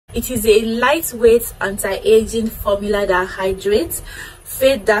It is a lightweight anti-aging formula that hydrates,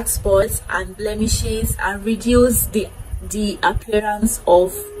 fade dark spots and blemishes, and reduce the appearance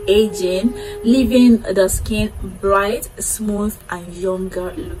of aging, leaving the skin bright, smooth and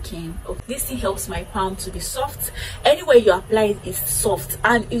younger looking. This thing helps my palm to be soft. Anywhere you apply it is soft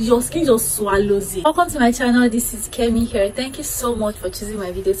and your skin just swallows it. Welcome to my channel. This is Kemi here. Thank you so much for choosing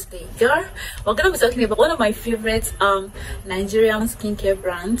my video today. Girl, we're gonna be talking about one of my favorite Nigerian skincare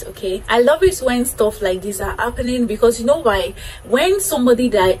brands. Okay, I love it when stuff like this are happening, because you know why? When somebody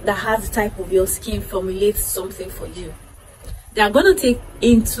that has the type of your skin formulates something for you, they are going to take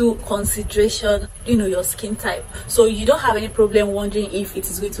into consideration, you know, your skin type, so you don't have any problem wondering if it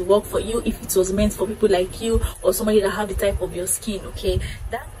is going to work for you, if it was meant for people like you or somebody that have the type of your skin. Okay,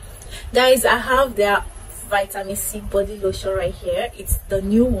 that guys, I have their vitamin C body lotion right here. It's the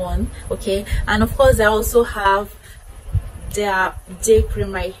new one. Okay, and of course I also have their day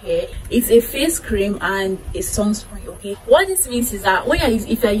cream right here. It's a face cream and a sunscreen. Okay, what this means is that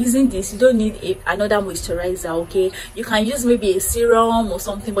if you're using this, you don't need another moisturizer. Okay, you can use maybe a serum or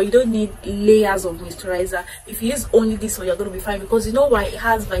something, but you don't need layers of moisturizer. If you use only this one, you're going to be fine, because you know why? It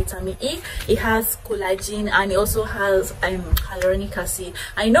has vitamin E, it has collagen, and it also has hyaluronic acid.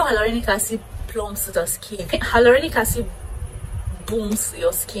 I know hyaluronic acid plumps the skin. Hyaluronic acid booms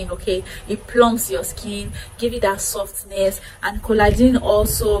your skin. Okay, it plumps your skin, give it that softness, and collagen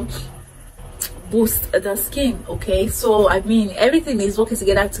also boosts the skin. Okay, so I mean, everything is working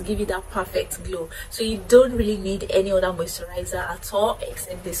together to give you that perfect glow, so you don't really need any other moisturizer at all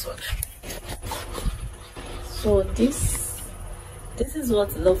except this one. So this is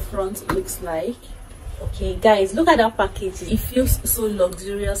what the front looks like. Okay guys, look at that packaging. It feels so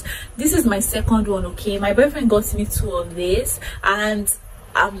luxurious. This is my second one. Okay, my boyfriend got me 2 of this and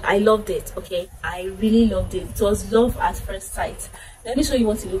I loved it. Okay, I really loved it. It was love at first sight. Let me show you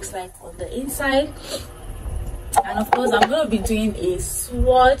what it looks like on the inside. And of course I'm going to be doing a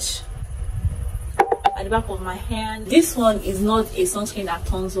swatch at the back of my hand. This one is not a sunscreen that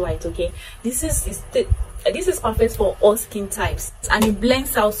turns white. Okay, this is perfect for all skin types, and it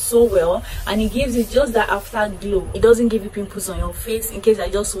blends out so well, and it gives you just that afterglow. It doesn't give you pimples on your face, in case you're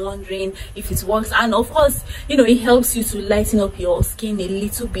just wondering if it works. And of course, you know, it helps you to lighten up your skin a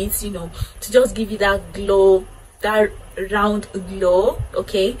little bit, you know, to just give you that glow, that round glow.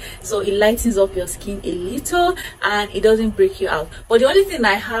 Okay, so it lightens up your skin a little and it doesn't break you out. But the only thing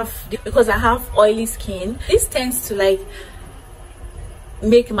I have, because I have oily skin, this tends to like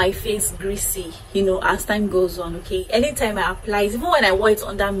make my face greasy, you know, as time goes on. Okay, anytime I apply it, even when I wear it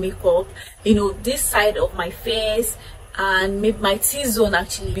under makeup, you know, this side of my face and maybe my T-zone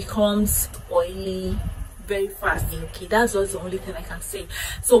actually becomes oily very fast. Okay, that's just the only thing I can say.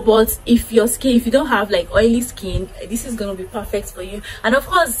 So but if you don't have like oily skin, this is gonna be perfect for you. And of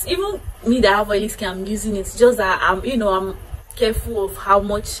course, even me that have oily skin, I'm using it. It's just that I'm careful of how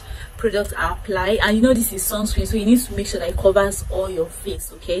much product I apply, and you know, this is sunscreen, so you need to make sure that it covers all your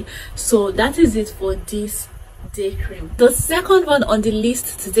face. Okay, so that is it for this day cream. The second one on the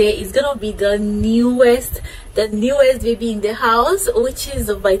list today is gonna be the newest baby in the house, which is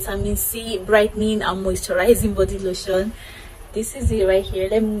the vitamin C brightening and moisturizing body lotion. This is it right here.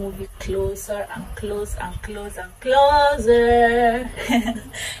 Let me move it closer and close and close and closer.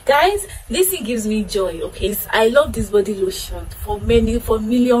 Guys, this thing gives me joy. Okay, I love this body lotion for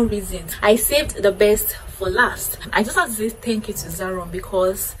million reasons. I saved the best for last. I just have to say thank you to Zaron,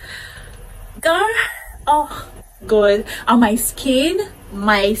 because girl, oh god, and my skin,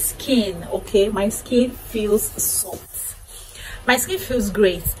 okay, my skin feels soft, my skin feels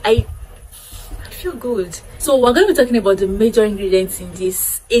great. I feel good. So we're going to be talking about the major ingredients in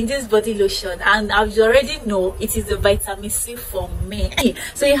this body lotion, and as you already know, it is the vitamin C for men.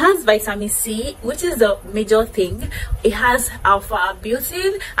 So it has vitamin C, which is the major thing. It has alpha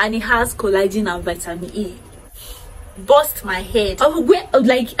butane, and it has collagen and vitamin E. Bust my head. Oh, where,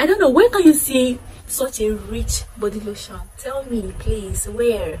 like, I don't know, where can you see such a rich body lotion? Tell me please,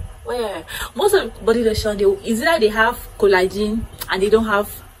 where? Most of body lotion, is either they have collagen and they don't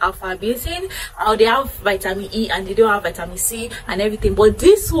have alpha butane, or they have vitamin E and they don't have vitamin C and everything. But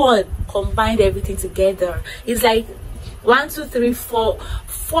this one combined everything together. It's like 1, 2, 3,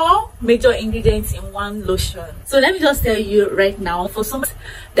 4 major ingredients in one lotion. So let me just tell you right now, for someone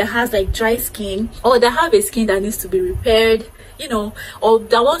that has like dry skin, or that have a skin that needs to be repaired, you know, or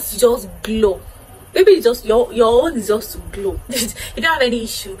that wants to just glow, maybe it's just your own is just to glow. You don't have any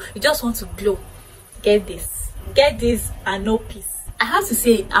issue, you just want to glow, get this and no peace. I have to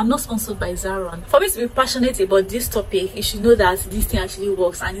say, I'm not sponsored by Zaron. For me to be passionate about this topic, you should know that this thing actually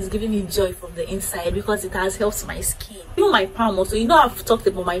works and it's giving me joy from the inside because it has helped my skin. Even my palm also, you know, I've talked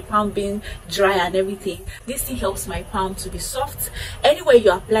about my palm being dry and everything. This thing helps my palm to be soft. Anywhere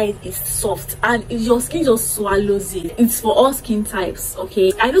you apply it is soft and your skin just swallows it. It's for all skin types,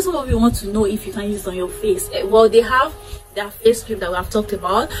 okay? I know some of you want to know if you can use it on your face. Well, they have their face cream that we have talked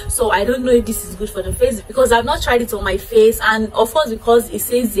about, so I don't know if this is good for the face because I've not tried it on my face, and of course because it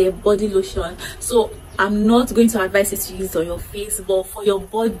says a body lotion, so I'm not going to advise you to use it on your face, but for your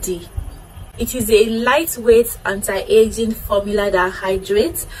body. It is a lightweight anti-aging formula that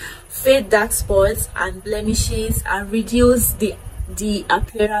hydrates, fade dark spots and blemishes, and reduce the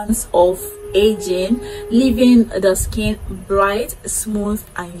appearance of aging, leaving the skin bright, smooth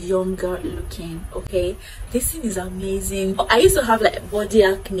and younger looking. Okay, this thing is amazing. I used to have like body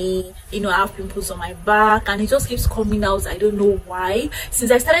acne, you know, I have pimples on my back and it just keeps coming out. I don't know why.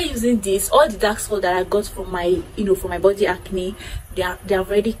 Since I started using this, all the dark spots that I got from my, you know, from my body acne, they are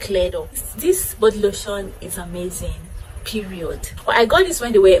already cleared up. This body lotion is amazing, period. I got this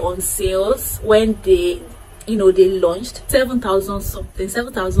when they were on sales, when they, you know, they launched 7,000 something,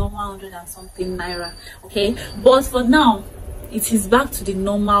 7,100 and something naira. Okay, but for now it is back to the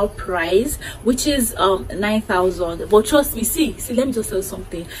normal price, which is 9,000. But trust me, see, let me just tell you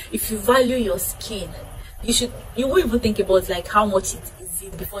something. If you value your skin, you won't even think about like how much it is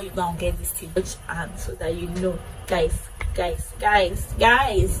before you go and get this thing. And so that you know, guys,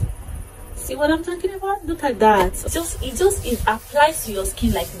 see what I'm talking about? Look at that. It applies to your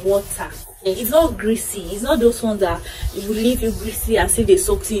skin like water. It's not greasy. It's not those ones that it will leave you greasy as if they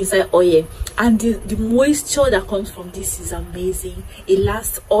soaked you inside oil. And the moisture that comes from this is amazing. It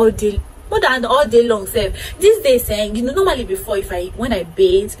lasts all day, more than all day long. These days, you know, normally before, when I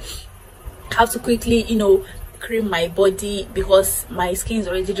bathe, I have to quickly, you know, cream my body because my skin is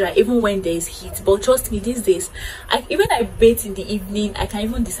already dry even when there is heat. But trust me, these days, even I bathe in the evening, I can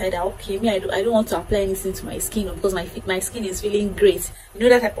even decide that okay, I don't want to apply anything to my skin because my skin is feeling great, you know,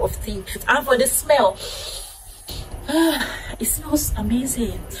 that type of thing. And for the smell, it smells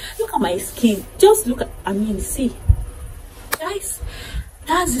amazing. Look at my skin, just look at, I mean, see guys,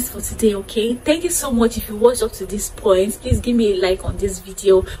 that's it for today. Okay, thank you so much. If you watched up to this point, please give me a like on this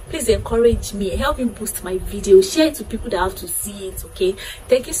video. Please encourage me, help me boost my video, share it to people that have to see it. Okay,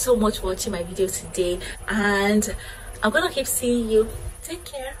 thank you so much for watching my video today, and I'm gonna keep seeing you. Take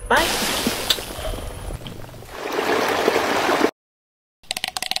care, bye.